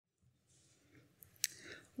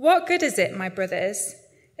What good is it, my brothers,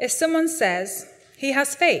 if someone says he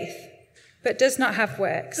has faith but does not have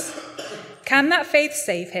works? Can that faith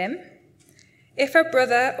save him? If a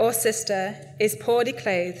brother or sister is poorly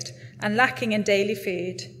clothed and lacking in daily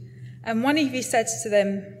food, and one of you says to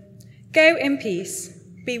them, "Go in peace,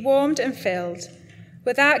 be warmed and filled,"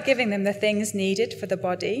 without giving them the things needed for the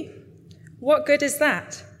body, what good is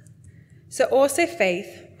that? So also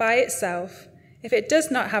faith by itself, if it does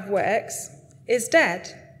not have works, is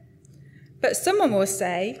dead. But someone will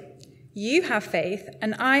say, "You have faith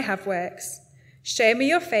and I have works. Show me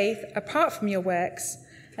your faith apart from your works,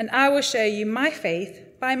 and I will show you my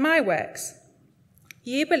faith by my works."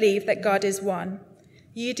 You believe that God is one.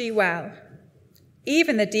 You do well.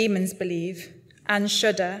 Even the demons believe and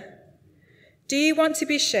shudder. Do you want to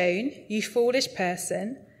be shown, you foolish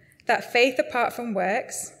person, that faith apart from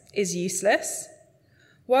works is useless?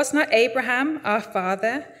 Was not Abraham, our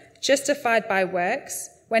father, justified by works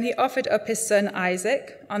when he offered up his son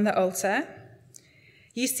Isaac on the altar?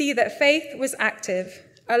 You see that faith was active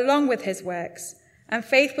along with his works, and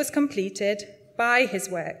faith was completed by his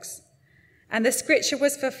works. And the scripture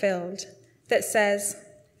was fulfilled that says,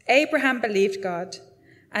 "Abraham believed God,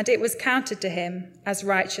 and it was counted to him as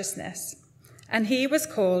righteousness, and he was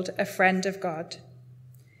called a friend of God."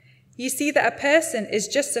 You see that a person is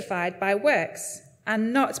justified by works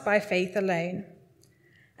and not by faith alone.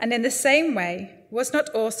 And in the same way, was not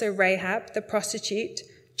also Rahab the prostitute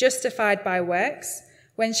justified by works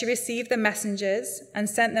when she received the messengers and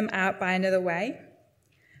sent them out by another way?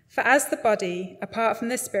 For as the body, apart from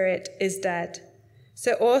the spirit, is dead,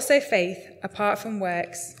 so also faith, apart from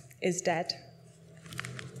works, is dead.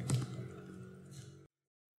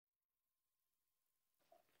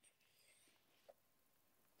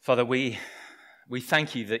 Father, we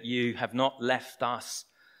thank you that you have not left us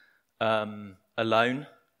alone.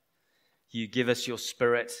 You give us your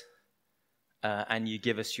Spirit and you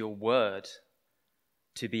give us your word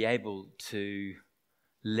to be able to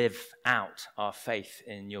live out our faith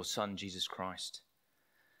in your Son, Jesus Christ.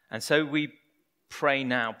 And so we pray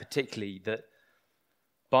now particularly that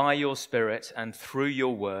by your Spirit and through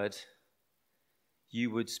your word,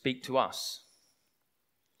 you would speak to us.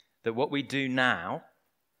 That what we do now,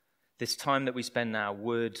 this time that we spend now,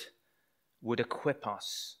 would equip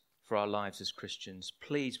us for our lives as Christians.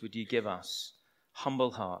 Please, would you give us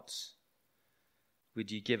humble hearts?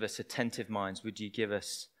 Would you give us attentive minds? Would you give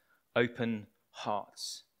us open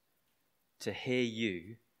hearts to hear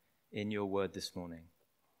you in your word this morning?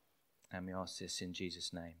 And we ask this in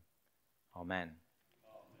Jesus' name. Amen.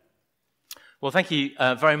 Well, thank you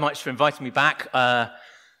very much for inviting me back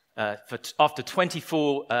after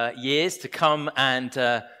 24 years to come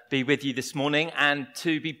and be with you this morning and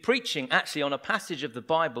to be preaching actually on a passage of the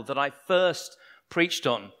Bible that I first preached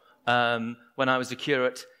on when I was a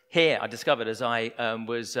curate here, I discovered as I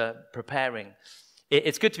was preparing.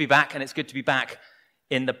 It's good to be back, and it's good to be back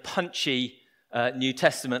in the punchy New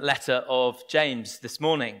Testament letter of James this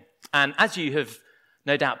morning. And as you have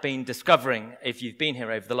no doubt been discovering, if you've been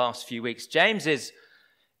here over the last few weeks, James is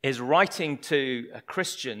writing to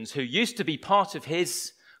Christians who used to be part of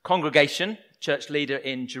his congregation, church leader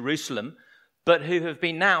in Jerusalem, but who have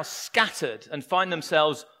been now scattered and find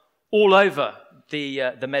themselves all over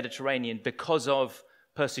the Mediterranean because of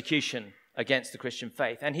persecution against the Christian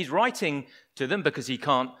faith. And he's writing to them because he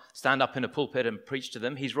can't stand up in a pulpit and preach to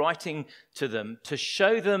them. He's writing to them to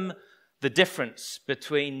show them the difference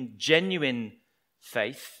between genuine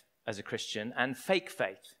faith as a Christian and fake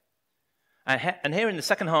faith. And here in the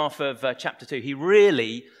second half of chapter 2, he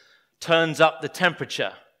really turns up the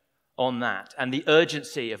temperature on that and the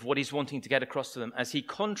urgency of what he's wanting to get across to them as he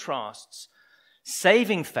contrasts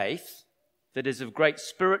saving faith that is of great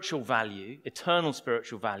spiritual value, eternal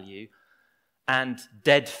spiritual value, and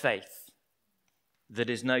dead faith that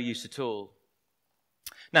is no use at all.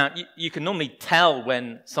 Now, you can normally tell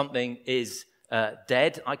when something is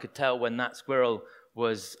dead. I could tell when that squirrel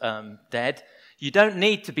was dead. You don't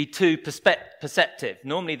need to be too perceptive.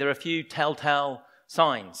 Normally, there are a few telltale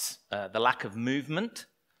signs. The lack of movement,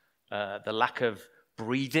 the lack of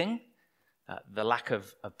breathing, the lack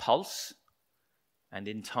of a pulse, and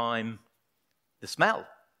in time, the smell.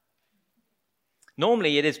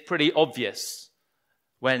 Normally, it is pretty obvious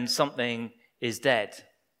when something is dead.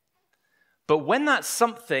 But when that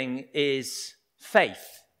something is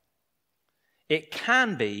faith, it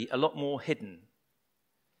can be a lot more hidden.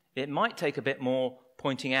 It might take a bit more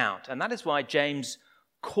pointing out. And that is why James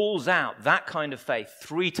calls out that kind of faith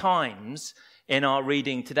 3 times in our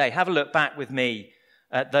reading today. Have a look back with me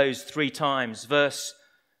at those 3 times. Verse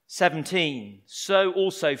 17, so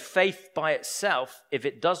also faith by itself, if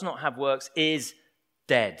it does not have works, is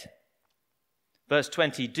dead. Verse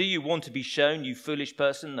 20, do you want to be shown, you foolish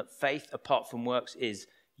person, that faith apart from works is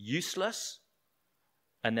useless?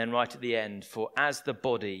 And then right at the end, for as the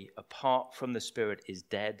body apart from the spirit is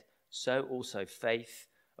dead, so also faith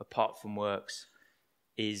apart from works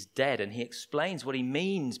is dead. And he explains what he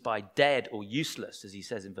means by dead or useless, as he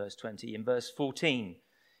says in verse 20. In verse 14,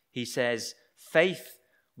 he says, faith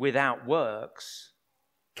without works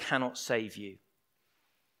cannot save you.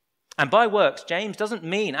 And by works, James doesn't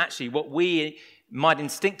mean actually what we might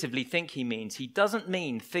instinctively think he means. He doesn't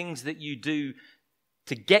mean things that you do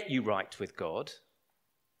to get you right with God.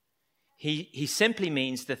 He simply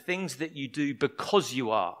means the things that you do because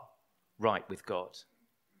you are right with God.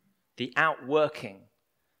 The outworking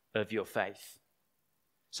of your faith.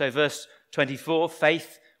 So verse 24,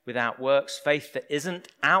 faith without works, faith that isn't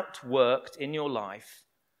outworked in your life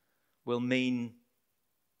will mean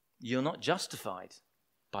you're not justified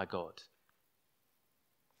by God.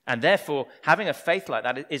 And therefore, having a faith like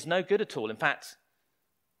that is no good at all. In fact,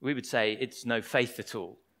 we would say it's no faith at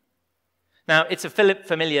all. Now, it's a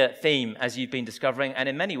familiar theme, as you've been discovering, and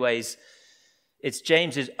in many ways, it's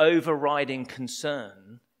James's overriding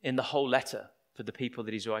concern in the whole letter for the people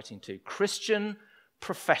that he's writing to. Christian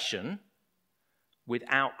profession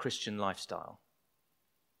without Christian lifestyle.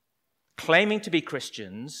 Claiming to be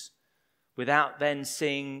Christians without then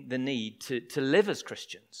seeing the need to live as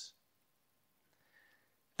Christians.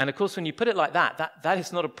 And of course, when you put it like that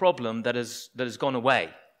is not a problem that has gone away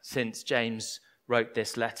since James wrote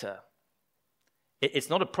this letter. It's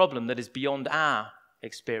not a problem that is beyond our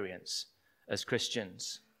experience as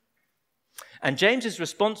Christians. And James's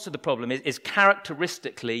response to the problem is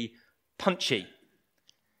characteristically punchy.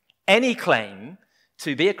 Any claim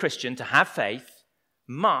to be a Christian, to have faith,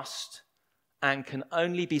 must and can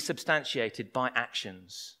only be substantiated by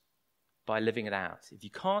actions, by living it out. If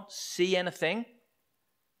you can't see anything,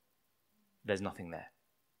 there's nothing there.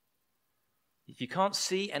 If you can't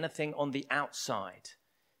see anything on the outside,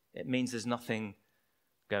 it means there's nothing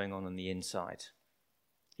going on the inside.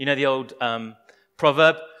 You know the old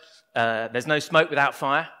proverb, there's no smoke without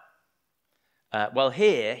fire? Well,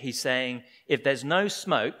 here he's saying if there's no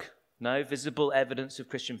smoke, no visible evidence of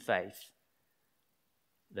Christian faith,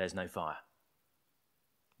 there's no fire.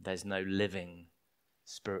 There's no living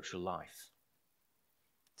spiritual life.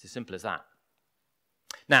 It's as simple as that.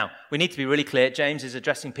 Now, we need to be really clear. James is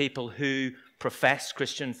addressing people who profess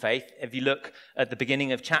Christian faith. If you look at the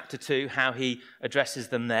beginning of chapter 2, how he addresses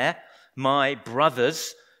them there. My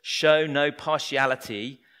brothers, show no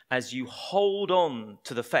partiality as you hold on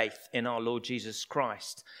to the faith in our Lord Jesus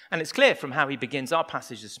Christ. And it's clear from how he begins our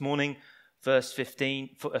passage this morning, verse 14.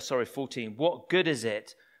 What good is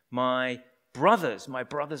it, my brothers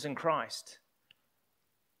in Christ?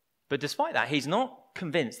 But despite that, he's not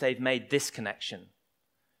convinced they've made this connection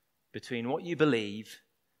between what you believe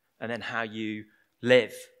and then how you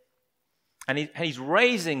live. And he's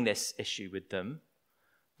raising this issue with them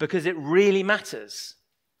because it really matters.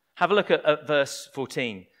 Have a look at verse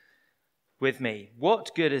 14 with me.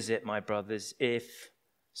 What good is it, my brothers, if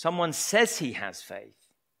someone says he has faith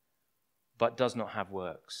but does not have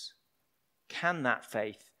works? Can that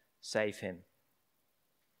faith save him?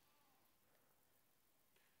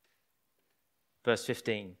 Verse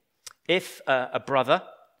 15. If a brother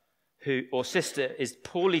or sister is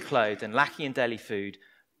poorly clothed and lacking in daily food,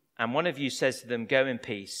 and one of you says to them, go in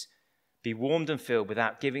peace, be warmed and filled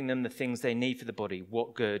without giving them the things they need for the body,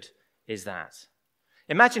 what good is that?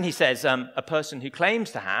 Imagine, he says, a person who claims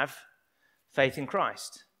to have faith in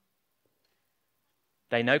Christ.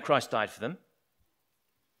 They know Christ died for them.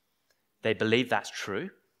 They believe that's true.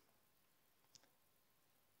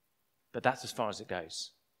 But that's as far as it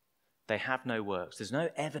goes. They have no works. There's no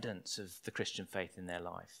evidence of the Christian faith in their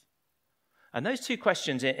life. And those two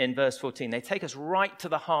questions in verse 14, they take us right to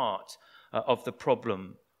the heart of the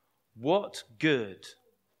problem. What good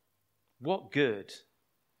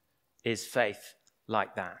is faith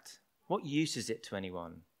like that? What use is it to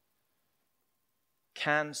anyone?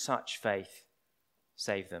 Can such faith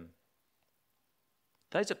save them?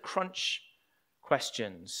 Those are crunch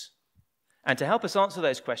questions. And to help us answer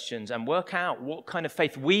those questions and work out what kind of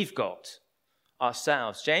faith we've got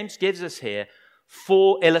ourselves, James gives us here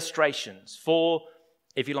 4 illustrations, 4,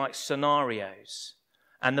 if you like, scenarios.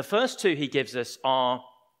 And the first 2 he gives us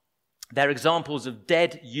they're examples of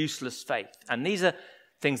dead, useless faith. And these are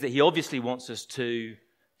things that he obviously wants us to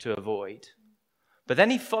avoid. But then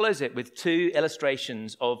he follows it with 2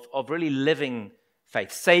 illustrations of really living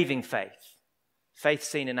faith, saving faith, faith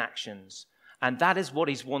seen in actions. And that is what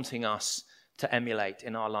he's wanting us to emulate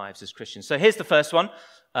in our lives as Christians. So here's the first one,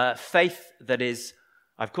 faith that is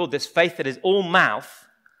I've called this faith that is all mouth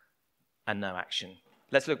and no action.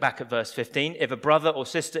 Let's look back at verse 15. If a brother or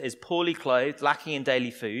sister is poorly clothed, lacking in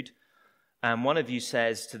daily food, and one of you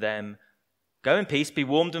says to them, "Go in peace, be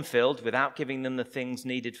warmed and filled," without giving them the things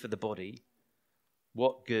needed for the body,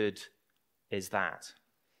 what good is that?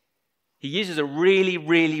 He uses a really,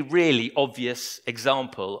 really, really obvious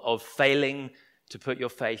example of failing to put your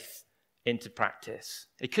faith into practice.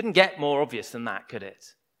 It couldn't get more obvious than that, could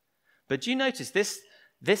it? But do you notice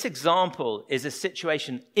this example is a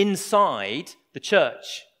situation inside the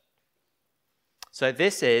church. So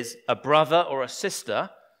this is a brother or a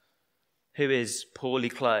sister who is poorly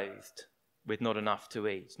clothed with not enough to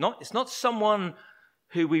eat. It's not someone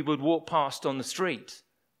who we would walk past on the street.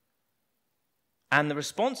 And the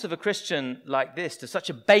response of a Christian like this to such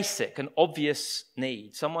a basic and obvious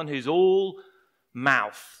need, someone who's all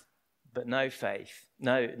mouth but no faith,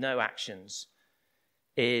 no actions,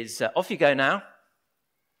 is off you go now.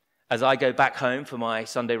 As I go back home for my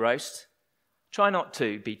Sunday roast, try not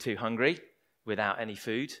to be too hungry without any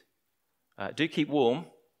food. Do keep warm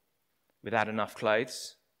without enough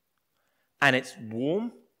clothes. And it's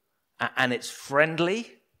warm, and it's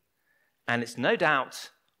friendly, and it's no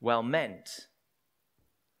doubt well meant.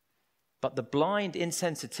 But the blind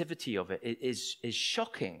insensitivity of it is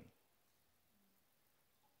shocking.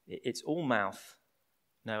 It's all mouth,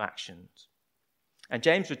 no actions. And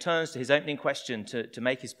James returns to his opening question to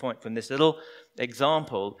make his point from this little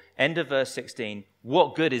example. End of verse 16.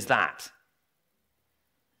 What good is that?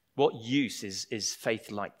 What use is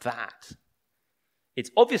faith like that?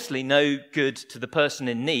 It's obviously no good to the person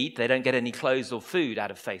in need. They don't get any clothes or food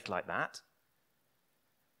out of faith like that.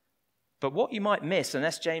 But what you might miss,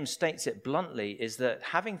 unless James states it bluntly, is that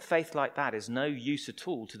having faith like that is no use at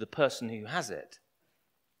all to the person who has it.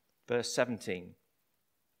 Verse 17.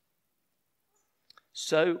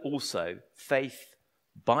 So also, faith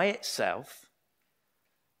by itself,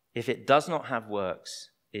 if it does not have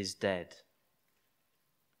works, is dead.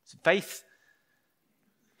 So faith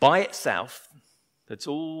by itself, that's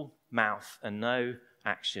all mouth and no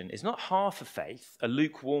action, is not half a faith, a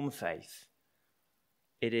lukewarm faith.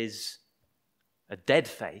 It is a dead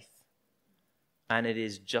faith, and it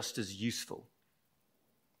is just as useful.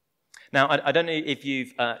 Now, I don't know if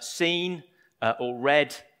you've seen or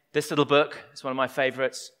read this little book. It's one of my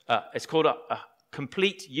favorites. It's called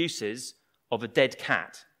Complete Uses of a Dead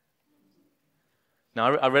Cat.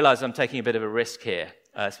 Now, I realize I'm taking a bit of a risk here,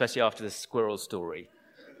 especially after the squirrel story.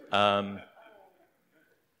 And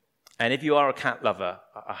if you are a cat lover,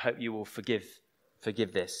 I hope you will forgive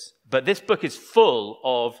this. But this book is full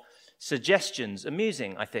of suggestions,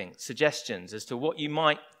 amusing, I think, suggestions as to what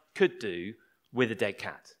you could do with a dead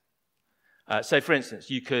cat. So, for instance,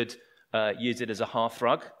 you could use it as a hearth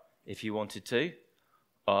rug if you wanted to,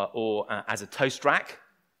 or as a toast rack.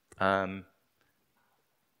 There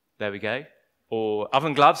we go. Or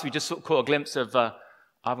oven gloves. We just sort of caught a glimpse of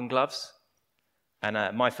oven gloves.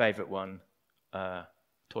 And my favorite one,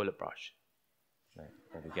 toilet brush.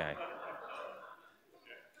 There we go.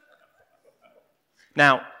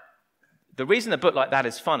 Now, the reason a book like that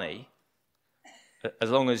is funny, as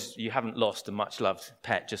long as you haven't lost a much-loved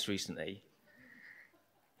pet just recently,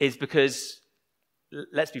 is because,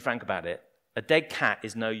 let's be frank about it, a dead cat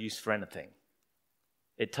is no use for anything.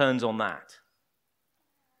 It turns on that.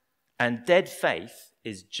 And dead faith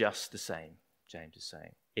is just the same, James is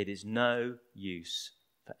saying. It is no use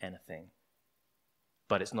for anything.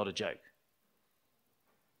 But it's not a joke.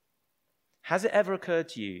 Has it ever occurred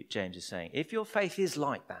to you, James is saying, if your faith is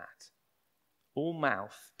like that, all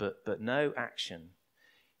mouth but no action,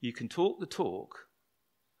 you can talk the talk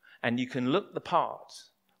and you can look the part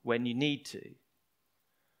when you need to,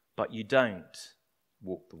 but you don't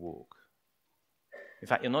walk the walk. In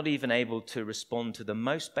fact, you're not even able to respond to the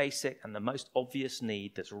most basic and the most obvious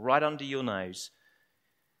need that's right under your nose.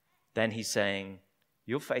 Then he's saying,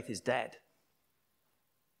 your faith is dead.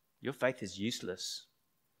 Your faith is useless.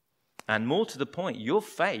 And more to the point, your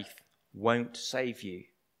faith won't save you.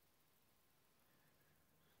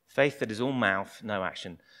 Faith that is all mouth, no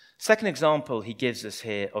action. Second example he gives us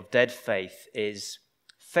here of dead faith is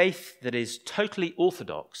faith that is totally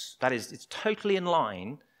orthodox. That is, it's totally in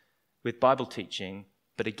line with Bible teaching,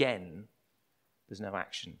 but again, there's no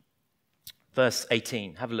action. Verse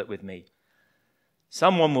 18, have a look with me.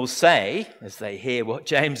 Someone will say, as they hear what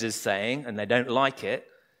James is saying, and they don't like it,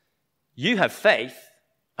 you have faith,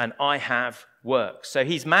 and I have works. So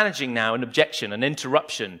he's managing now an objection, an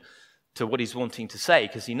interruption to what he's wanting to say,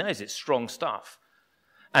 because he knows it's strong stuff.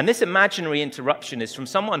 And this imaginary interruption is from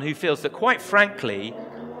someone who feels that, quite frankly,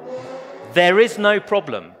 there is no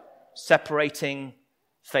problem separating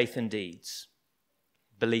faith and deeds.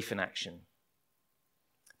 belief in action.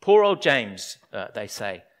 Poor old James, they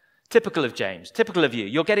say. Typical of James, typical of you.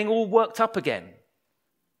 You're getting all worked up again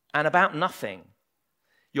and about nothing.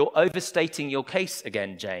 You're overstating your case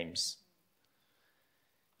again, James.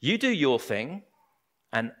 You do your thing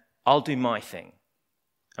and I'll do my thing.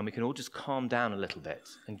 And we can all just calm down a little bit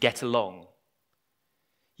and get along.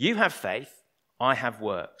 You have faith, I have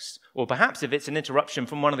works. Or perhaps if it's an interruption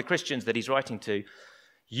from one of the Christians that he's writing to,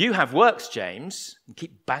 you have works, James, and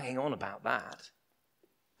keep banging on about that.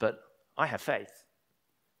 But I have faith.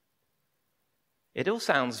 It all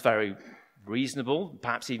sounds very reasonable,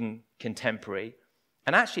 perhaps even contemporary.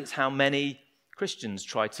 And actually, it's how many Christians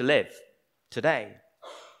try to live today.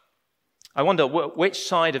 I wonder which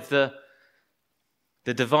side of the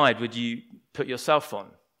divide would you put yourself on?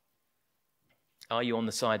 Are you on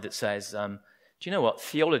the side that says, do you know what,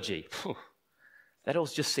 theology, that all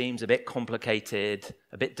just seems a bit complicated,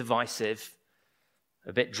 a bit divisive,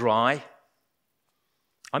 a bit dry?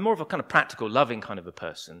 I'm more of a kind of practical, loving kind of a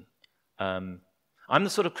person. I'm the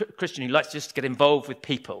sort of Christian who likes just to get involved with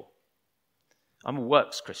people. I'm a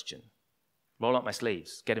works Christian. Roll up my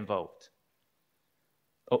sleeves, get involved.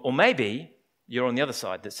 Or maybe you're on the other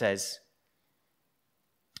side that says,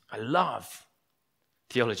 I love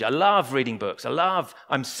theology. I love reading books.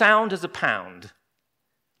 I'm sound as a pound.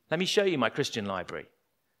 Let me show you my Christian library.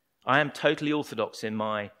 I am totally orthodox in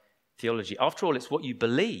my theology. After all, it's what you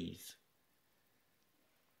believe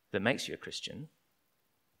that makes you a Christian.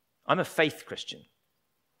 I'm a faith Christian.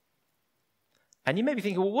 And you may be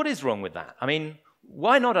thinking, well, what is wrong with that? I mean,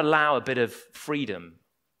 why not allow a bit of freedom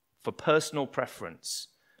for personal preference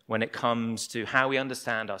when it comes to how we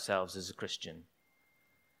understand ourselves as a Christian?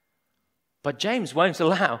 But James won't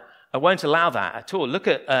allow that at all. Look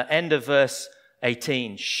at end of verse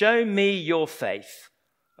 18. Show me your faith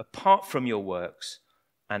apart from your works,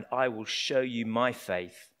 and I will show you my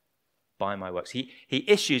faith by my works. He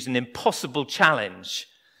issues an impossible challenge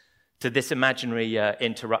to this imaginary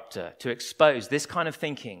interrupter to expose this kind of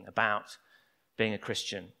thinking about being a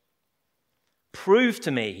Christian. Prove to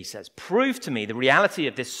me, he says, prove to me the reality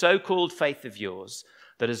of this so-called faith of yours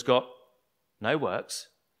that has got no works.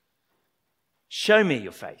 Show me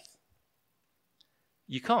your faith.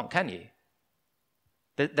 You can't, can you?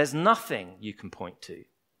 There's nothing you can point to.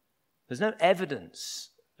 There's no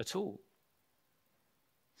evidence at all.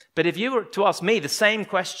 But if you were to ask me the same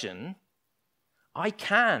question, I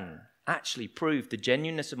can actually prove the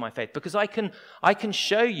genuineness of my faith because I can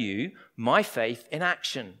show you my faith in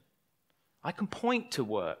action. I can point to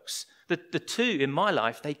works. The two in my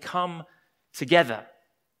life, they come together.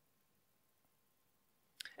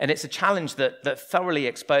 And it's a challenge that thoroughly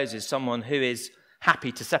exposes someone who is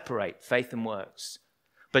happy to separate faith and works.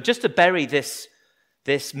 But just to bury this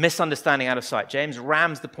misunderstanding out of sight, James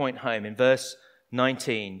rams the point home in verse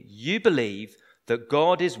 19. You believe that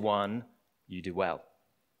God is one, you do well.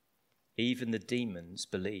 Even the demons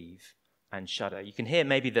believe and shudder. You can hear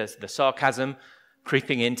maybe the sarcasm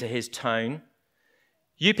creeping into his tone.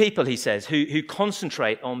 You people, he says, who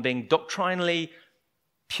concentrate on being doctrinally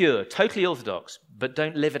pure, totally orthodox, but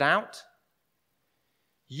don't live it out.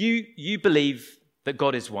 You believe that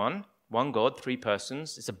God is one God, three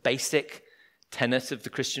persons. It's a basic tenet of the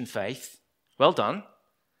Christian faith. Well done.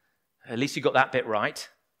 At least you got that bit right.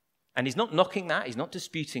 And he's not knocking that. He's not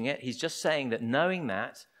disputing it. He's just saying that knowing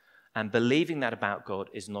that and believing that about God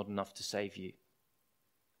is not enough to save you.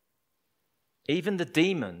 Even the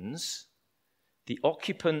demons, the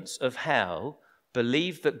occupants of hell,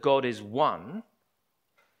 believe that God is one,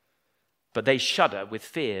 but they shudder with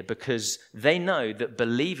fear because they know that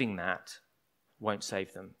believing that won't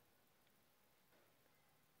save them.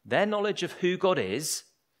 Their knowledge of who God is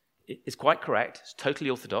quite correct. It's totally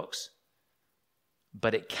orthodox.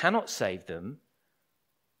 But it cannot save them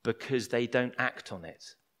because they don't act on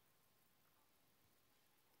it.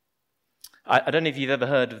 I don't know if you've ever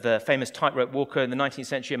heard of the famous tightrope walker in the 19th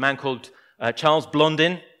century, a man called Charles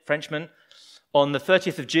Blondin, Frenchman. On the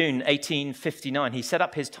 30th of June, 1859, he set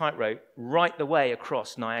up his tightrope right the way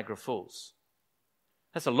across Niagara Falls.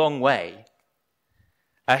 That's a long way.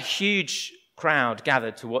 A huge crowd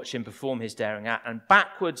gathered to watch him perform his daring act, and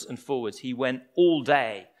backwards and forwards he went all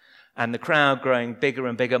day, and the crowd growing bigger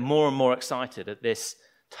and bigger, more and more excited at this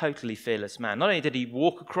totally fearless man. Not only did he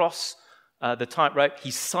walk across the tightrope, he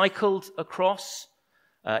cycled across.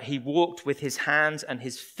 He walked with his hands and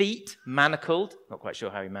his feet manacled. Not quite sure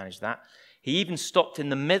how he managed that. He even stopped in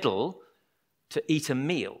the middle to eat a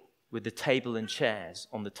meal with the table and chairs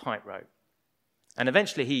on the tightrope. And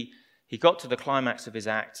eventually he got to the climax of his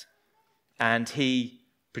act, and he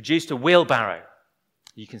produced a wheelbarrow,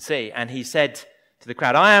 you can see, and he said to the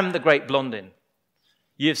crowd, I am the great Blondin.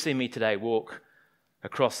 You have seen me today walk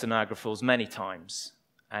across the Niagara Falls many times,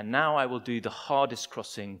 and now I will do the hardest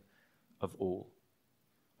crossing of all.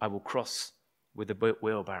 I will cross with a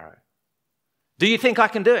wheelbarrow. Do you think I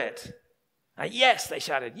can do it? Yes, they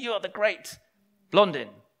shouted. You are the great Blondin.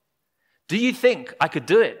 Do you think I could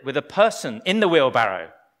do it with a person in the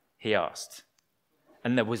wheelbarrow? He asked.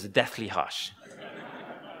 And there was a deathly hush.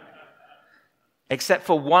 Except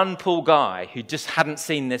for one poor guy who just hadn't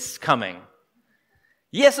seen this coming.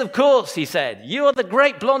 Yes, of course, he said. You are the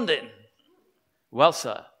great Blondin. Well,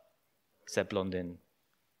 sir, said Blondin,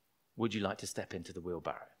 would you like to step into the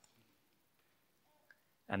wheelbarrow?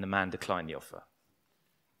 And the man declined the offer.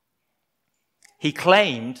 He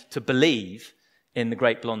claimed to believe in the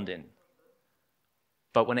great Blondin.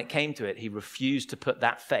 But when it came to it, he refused to put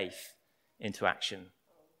that faith into action.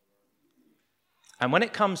 And when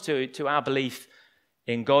it comes to our belief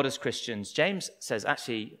in God as Christians, James says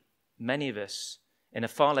actually many of us, in a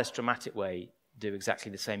far less dramatic way, do exactly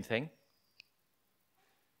the same thing.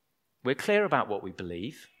 We're clear about what we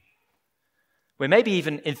believe. We're maybe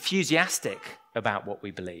even enthusiastic about what we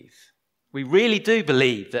believe. We really do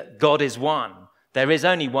believe that God is one. There is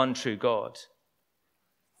only one true God.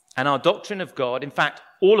 And our doctrine of God, in fact,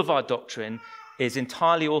 all of our doctrine, is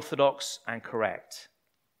entirely orthodox and correct.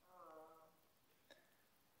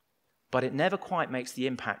 But it never quite makes the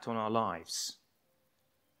impact on our lives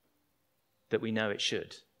that we know it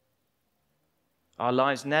should. Our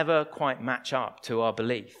lives never quite match up to our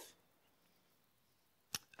belief.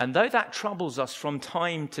 And though that troubles us from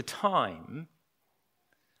time to time,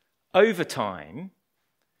 over time,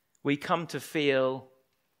 we come to feel,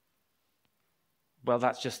 well,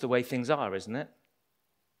 that's just the way things are, isn't it?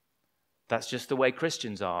 That's just the way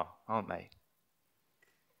Christians are, aren't they?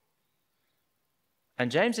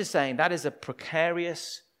 And James is saying that is a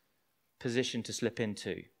precarious position to slip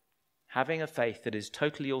into, having a faith that is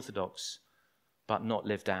totally orthodox but not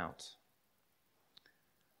lived out.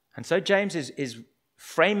 And so James is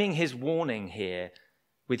framing his warning here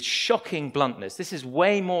with shocking bluntness. This is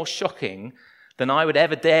way more shocking than I would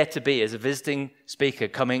ever dare to be as a visiting speaker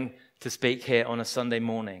coming to speak here on a Sunday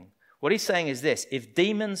morning. What he's saying is this: if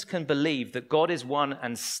demons can believe that God is one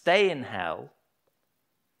and stay in hell,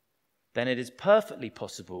 then it is perfectly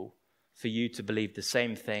possible for you to believe the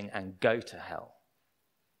same thing and go to hell.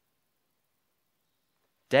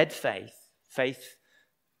 Dead faith, faith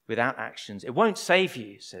without actions, it won't save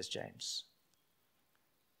you, says James.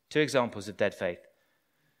 Two examples of dead faith.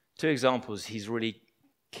 Two examples he's really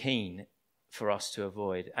keen for us to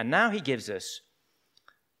avoid. And now he gives us,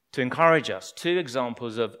 to encourage us, two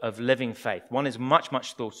examples of living faith. One is much,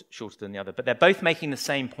 much shorter than the other, but they're both making the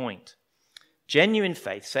same point. Genuine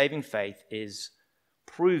faith, saving faith, is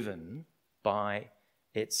proven by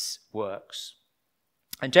its works.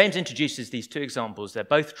 And James introduces these two examples. They're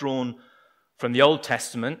both drawn from the Old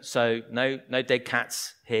Testament, so no dead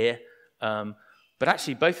cats here. But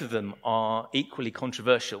actually, both of them are equally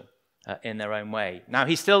controversial in their own way. Now,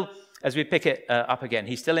 he's still, as we pick it up again,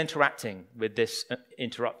 he's still interacting with this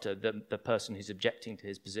interrupter, the person who's objecting to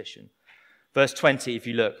his position. Verse 20, if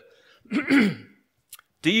you look.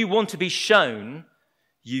 Do you want to be shown,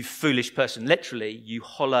 you foolish person? Literally, you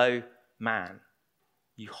hollow man.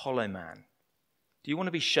 You hollow man. Do you want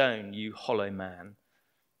to be shown, you hollow man,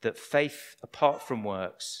 that faith apart from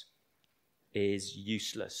works is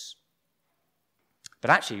useless?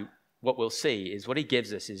 But actually, what we'll see is what he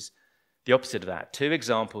gives us is the opposite of that. Two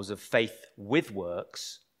examples of faith with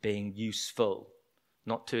works being useful,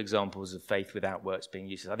 not two examples of faith without works being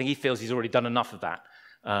useless. I think he feels he's already done enough of that.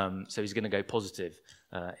 So he's going to go positive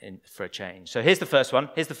for a change. So here's the first one.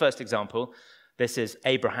 Here's the first example. This is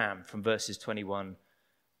Abraham from verses 21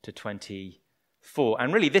 to 24.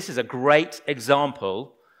 And really, this is a great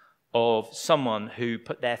example of someone who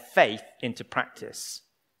put their faith into practice.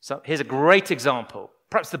 So here's a great example,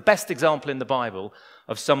 perhaps the best example in the Bible,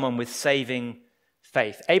 of someone with saving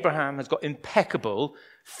faith. Abraham has got impeccable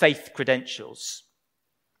faith credentials.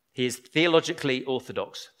 He is theologically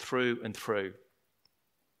orthodox through and through.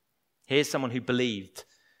 Here's someone who believed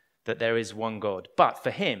that there is one God. But for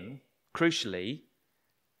him, crucially,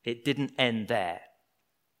 it didn't end there.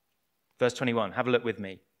 Verse 21, have a look with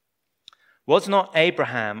me. Was not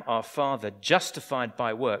Abraham, our father, justified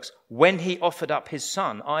by works when he offered up his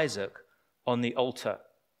son, Isaac, on the altar?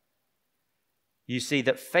 You see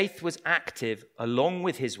that faith was active along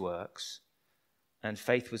with his works, and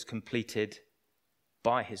faith was completed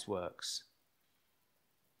by his works.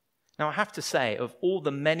 Now, I have to say, of all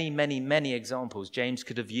the many, many, many examples James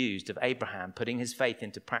could have used of Abraham putting his faith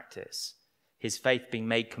into practice, his faith being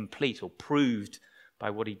made complete or proved by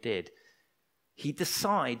what he did, he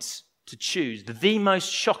decides to choose the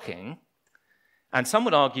most shocking, and some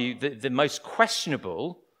would argue the most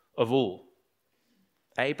questionable of all.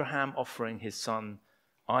 Abraham offering his son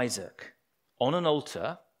Isaac on an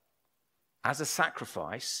altar as a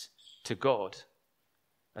sacrifice to God.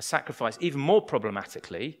 A sacrifice, even more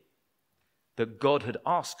problematically, that God had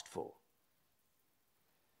asked for.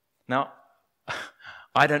 Now,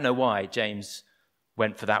 I don't know why James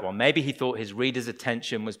went for that one. Maybe he thought his readers'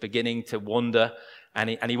 attention was beginning to wander, and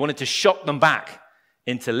he wanted to shock them back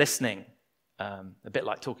into listening, a bit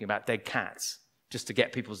like talking about dead cats, just to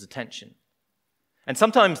get people's attention. And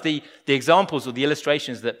sometimes the examples or the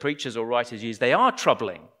illustrations that preachers or writers use, they are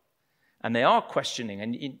troubling, and they are questioning,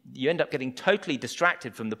 and you end up getting totally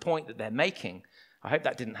distracted from the point that they're making. I hope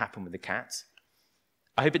that didn't happen with the cats.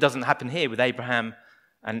 I hope it doesn't happen here with Abraham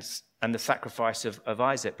and the sacrifice of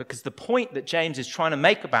Isaac, because the point that James is trying to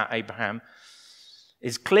make about Abraham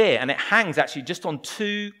is clear, and it hangs actually just on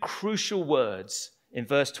two crucial words in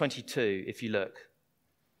verse 22, if you look.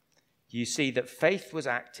 You see that faith was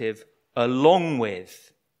active along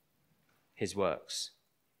with his works,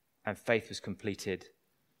 and faith was completed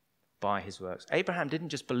by his works. Abraham didn't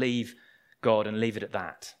just believe God and leave it at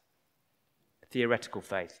that. Theoretical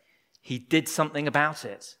faith. He did something about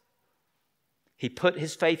it. He put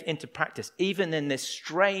his faith into practice, even in this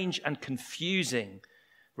strange and confusing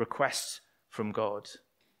request from God.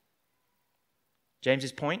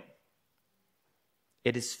 James's point?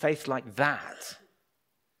 It is faith like that,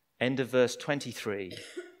 end of verse 23,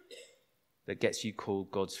 that gets you called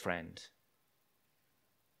God's friend,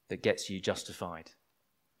 that gets you justified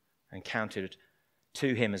and counted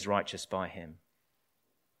to him as righteous by him.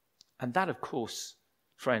 And that, of course,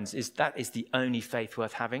 friends, is the only faith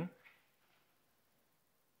worth having.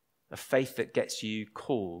 A faith that gets you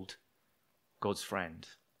called God's friend.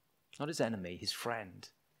 Not his enemy, his friend.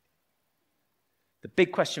 The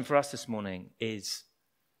big question for us this morning is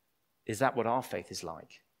that what our faith is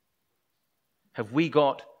like? Have we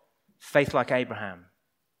got faith like Abraham?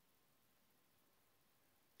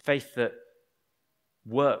 Faith that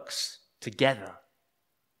works together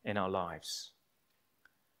in our lives?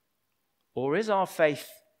 Or is our faith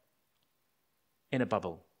in a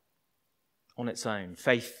bubble, on its own,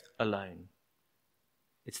 faith alone?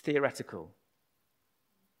 It's theoretical,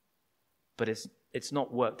 but it's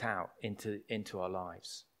not worked out into our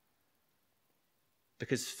lives.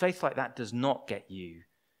 Because faith like that does not get you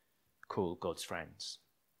called God's friends.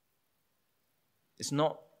 It's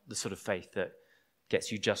not the sort of faith that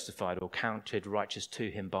gets you justified or counted righteous to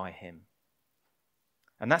him by him.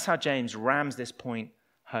 And that's how James rams this point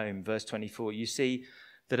home, verse 24. You see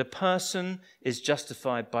that a person is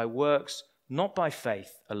justified by works, not by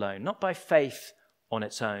faith alone, not by faith on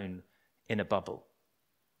its own in a bubble.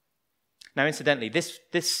 Now, incidentally, it's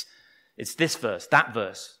this verse, that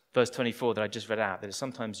verse, verse 24 that I just read out, that is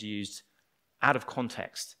sometimes used out of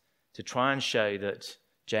context to try and show that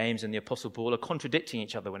James and the Apostle Paul are contradicting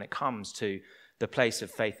each other when it comes to the place of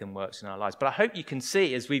faith and works in our lives. But I hope you can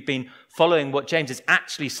see, as we've been following what James is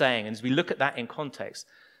actually saying, and as we look at that in context,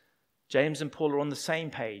 James and Paul are on the same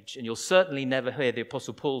page, and you'll certainly never hear the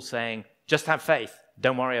Apostle Paul saying, just have faith,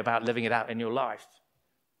 don't worry about living it out in your life.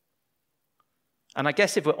 And I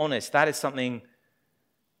guess if we're honest, that is something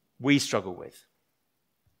we struggle with.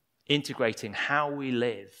 Integrating how we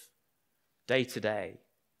live day to day,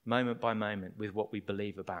 moment by moment, with what we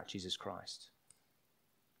believe about Jesus Christ.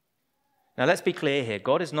 Now let's be clear here.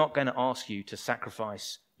 God is not going to ask you to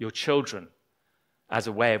sacrifice your children as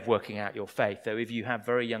a way of working out your faith. Though if you have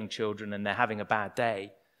very young children and they're having a bad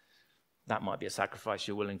day, that might be a sacrifice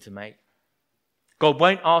you're willing to make. God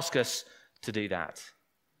won't ask us to do that.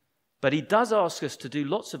 But he does ask us to do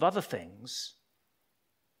lots of other things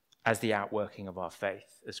as the outworking of our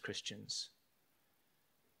faith as Christians.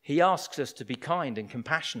 He asks us to be kind and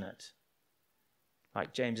compassionate,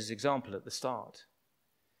 like James's example at the start.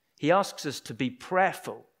 He asks us to be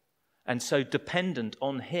prayerful and so dependent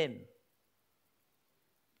on him.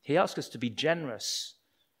 He asks us to be generous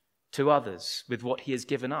to others with what he has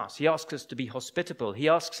given us. He asks us to be hospitable. He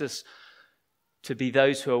asks us to be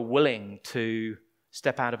those who are willing to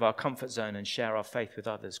step out of our comfort zone and share our faith with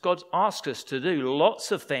others. God asks us to do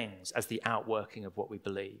lots of things as the outworking of what we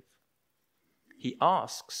believe. He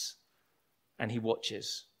asks and he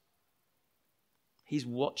watches. He's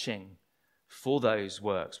watching for those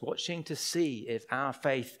works, watching to see if our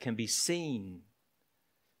faith can be seen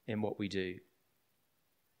in what we do.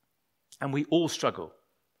 And we all struggle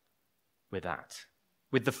with that,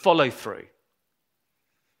 with the follow-through.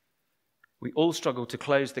 We all struggle to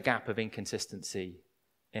close the gap of inconsistency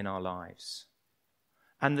in our lives.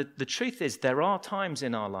 And the truth is, there are times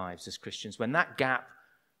in our lives as Christians when that gap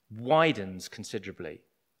widens considerably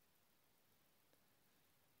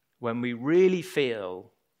when we really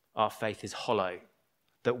feel our faith is hollow,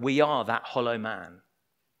 that we are that hollow man,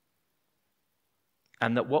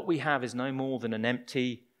 and that what we have is no more than an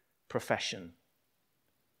empty profession.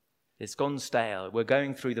 It's gone stale. We're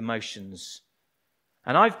going through the motions.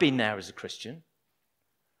 And I've been there as a Christian,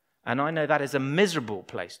 and I know that is a miserable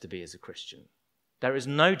place to be as a Christian. There is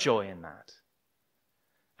no joy in that.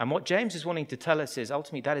 And what James is wanting to tell us is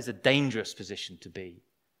ultimately that is a dangerous position to be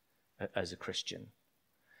as a Christian.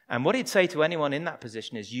 And what he'd say to anyone in that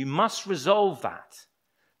position is, you must resolve that.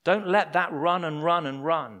 Don't let that run and run and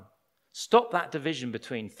run. Stop that division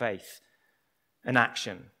between faith and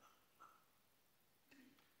action.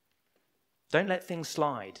 Don't let things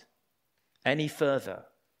slide any further.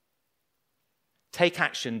 Take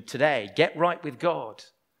action today. Get right with God.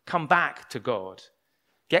 Come back to God.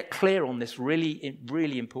 Get clear on this really,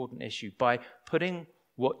 really important issue by putting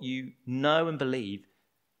what you know and believe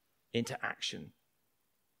into action.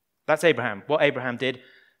 That's Abraham, what Abraham did.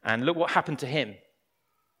 And look what happened to him.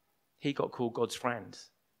 He got called God's friend.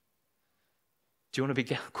 Do you want to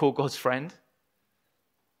be called God's friend?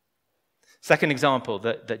 Second example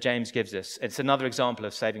that James gives us, it's another example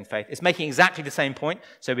of saving faith. It's making exactly the same point,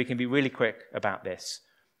 so we can be really quick about this.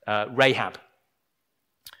 Rahab.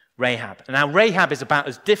 Now, Rahab is about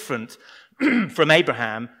as different from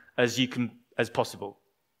Abraham as possible.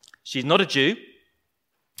 She's not a Jew.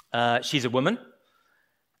 She's a woman,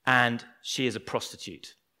 and she is a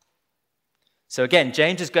prostitute. So again,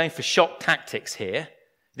 James is going for shock tactics here.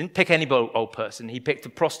 He didn't pick any old person. He picked a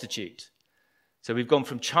prostitute. So we've gone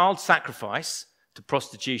from child sacrifice to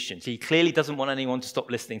prostitution. So he clearly doesn't want anyone to stop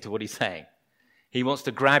listening to what he's saying. He wants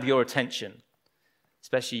to grab your attention,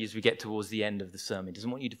 especially as we get towards the end of the sermon. He doesn't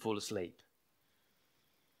want you to fall asleep.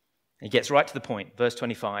 He gets right to the point. Verse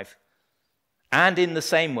 25. And in the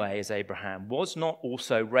same way as Abraham, was not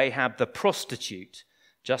also Rahab the prostitute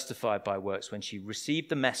justified by works when she received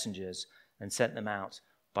the messengers and sent them out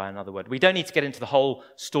by another word? We don't need to get into the whole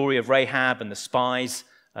story of Rahab and the spies,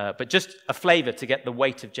 but just a flavor to get the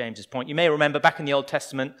weight of James's point. You may remember back in the Old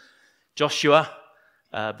Testament, Joshua,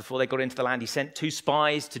 before they got into the land, he sent 2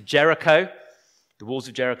 spies to Jericho, the walls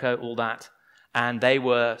of Jericho, all that, and they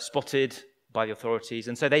were spotted by the authorities,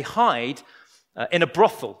 and so they hide in a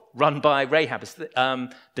brothel run by Rahab. It's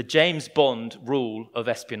the James Bond rule of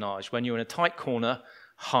espionage. When you're in a tight corner,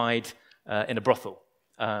 hide in a brothel.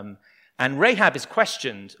 And Rahab is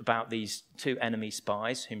questioned about these 2 enemy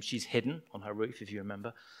spies, whom she's hidden on her roof, if you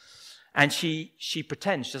remember. And she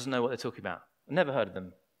pretends she doesn't know what they're talking about. I've never heard of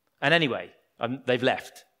them. And anyway, they've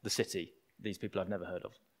left the city, these people I've never heard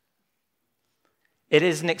of. It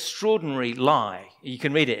is an extraordinary lie. You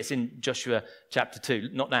can read it. It's in Joshua chapter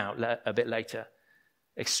 2, not now, a bit later.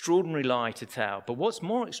 Extraordinary lie to tell. But what's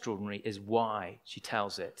more extraordinary is why she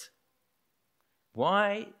tells it.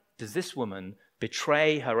 Why does this woman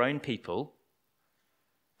betray her own people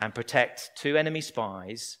and protect 2 enemy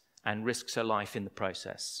spies and risks her life in the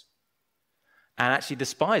process? And actually the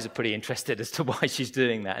spies are pretty interested as to why she's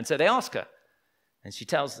doing that. And so they ask her, and she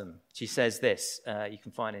tells them. She says this, you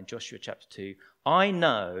can find in Joshua chapter 2, I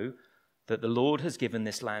know that the Lord has given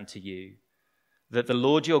this land to you, that the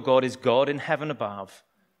Lord your God is God in heaven above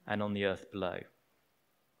and on the earth below.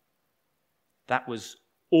 That was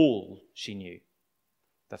all she knew.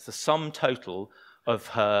 That's the sum total of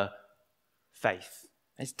her faith.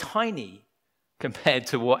 It's tiny compared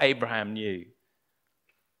to what Abraham knew.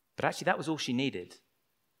 But actually, that was all she needed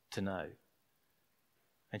to know.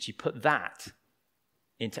 And she put that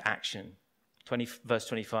into action. Verse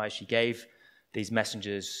 25, she gave these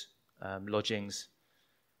messengers lodgings,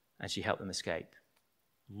 and she helped them escape.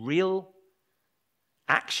 Real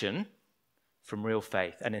action from real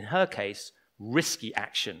faith. And in her case, risky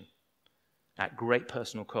action at great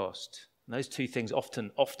personal cost. And those 2 things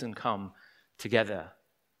often come together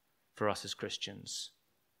for us as Christians.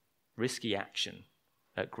 Risky action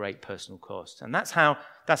at great personal cost. And that's how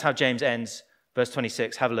James ends verse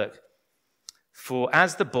 26. Have a look. For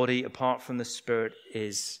as the body apart from the spirit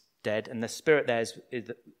is dead, and the spirit there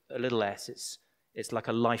is a little s, it's like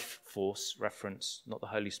a life force reference, not the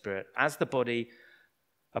Holy Spirit. As the body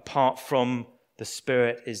apart from the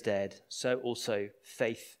spirit is dead, so also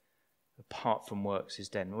faith apart from works is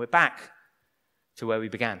dead. And we're back to where we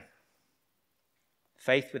began.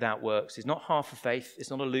 Faith without works is not half a faith. It's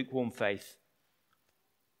not a lukewarm faith.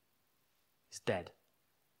 It's dead.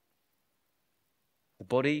 The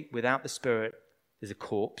body without the spirit is a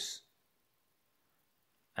corpse,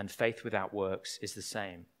 and faith without works is the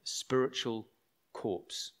same. Spiritual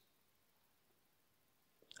corpse.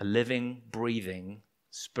 A living, breathing,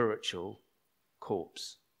 spiritual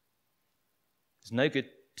corpse. It's no good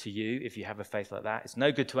to you if you have a faith like that. It's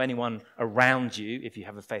no good to anyone around you if you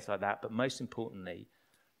have a faith like that. But most importantly,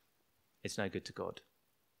 it's no good to God.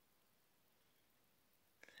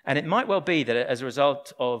 And it might well be that as a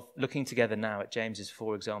result of looking together now at James's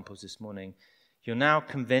 4 examples this morning, you're now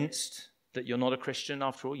convinced that you're not a Christian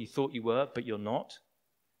after all. You thought you were, but you're not.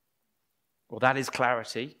 Well, that is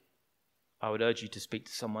clarity. I would urge you to speak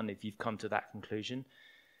to someone if you've come to that conclusion.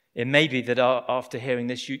 It may be that after hearing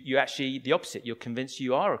this, you actually, the opposite, you're convinced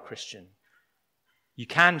you are a Christian. You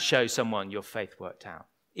can show someone your faith worked out.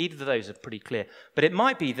 Either of those are pretty clear. But it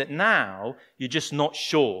might be that now you're just not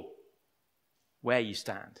sure where you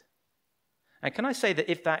stand. And can I say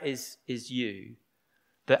that if that is you,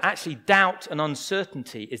 that actually doubt and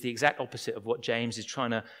uncertainty is the exact opposite of what James is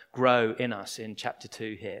trying to grow in us in chapter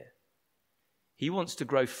 2 here. He wants to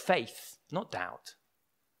grow faith, not doubt,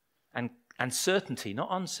 and certainty, not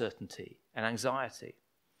uncertainty, and anxiety.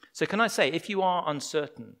 So can I say, if you are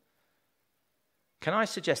uncertain, can I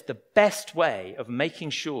suggest the best way of making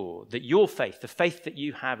sure that your faith, the faith that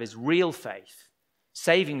you have, is real faith,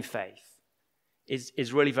 saving faith,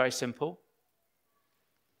 is really very simple?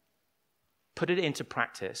 Put it into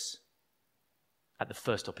practice at the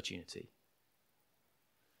first opportunity.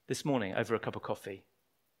 This morning, over a cup of coffee,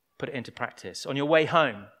 put it into practice. On your way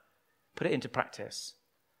home, put it into practice.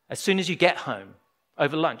 As soon as you get home,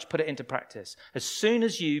 over lunch, put it into practice. As soon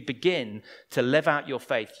as you begin to live out your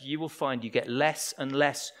faith, you will find you get less and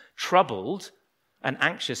less troubled and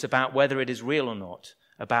anxious about whether it is real or not,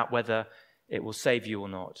 about whether it will save you or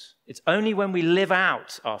not. It's only when we live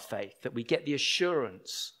out our faith that we get the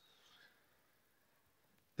assurance,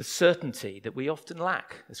 the certainty that we often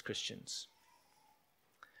lack as Christians.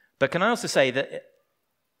 But can I also say that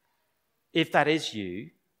if that is you,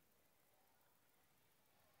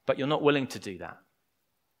 but you're not willing to do that,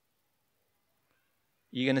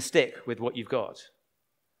 you're going to stick with what you've got.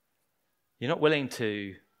 You're not willing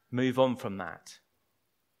to move on from that.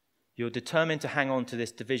 You're determined to hang on to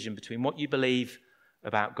this division between what you believe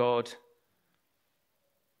about God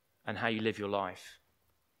and how you live your life.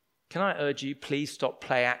 Can I urge you, please stop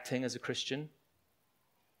play acting as a Christian?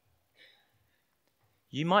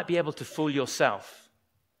 You might be able to fool yourself,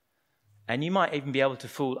 and you might even be able to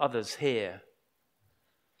fool others here.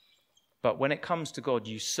 But when it comes to God,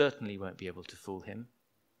 you certainly won't be able to fool him.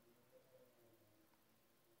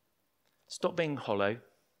 Stop being hollow.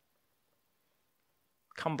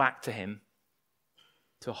 Come back to him,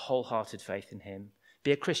 to a wholehearted faith in him.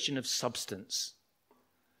 Be a Christian of substance,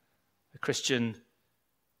 a Christian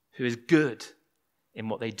who is good in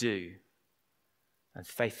what they do and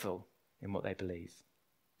faithful in what they believe.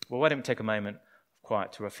 Well, why don't we take a moment of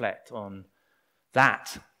quiet to reflect on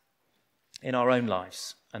that in our own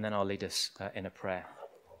lives, and then I'll lead us in a prayer.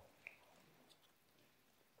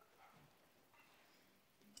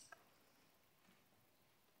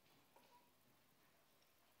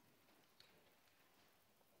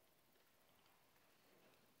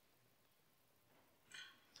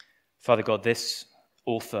 Father God, this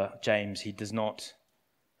author, James, he does not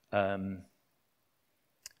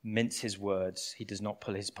mince his words. He does not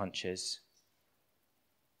pull his punches.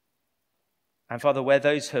 And Father, where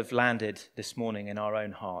those have landed this morning in our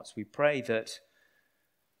own hearts, we pray that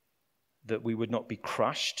we would not be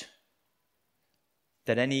crushed,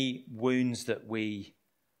 that any wounds that we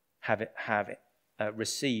have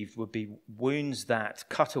received would be wounds that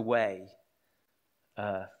cut away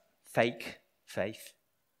fake faith,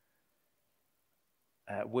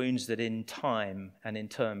 wounds that in time and in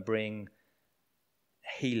turn bring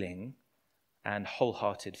healing and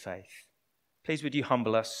wholehearted faith. Please would you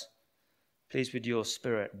humble us. Please would your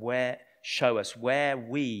Spirit show us where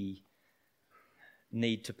we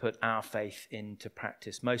need to put our faith into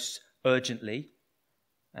practice most urgently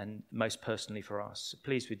and most personally for us.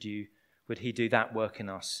 Please would he do that work in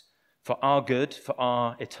us for our good, for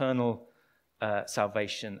our eternal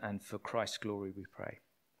salvation, and for Christ's glory, we pray.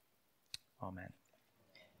 Amen.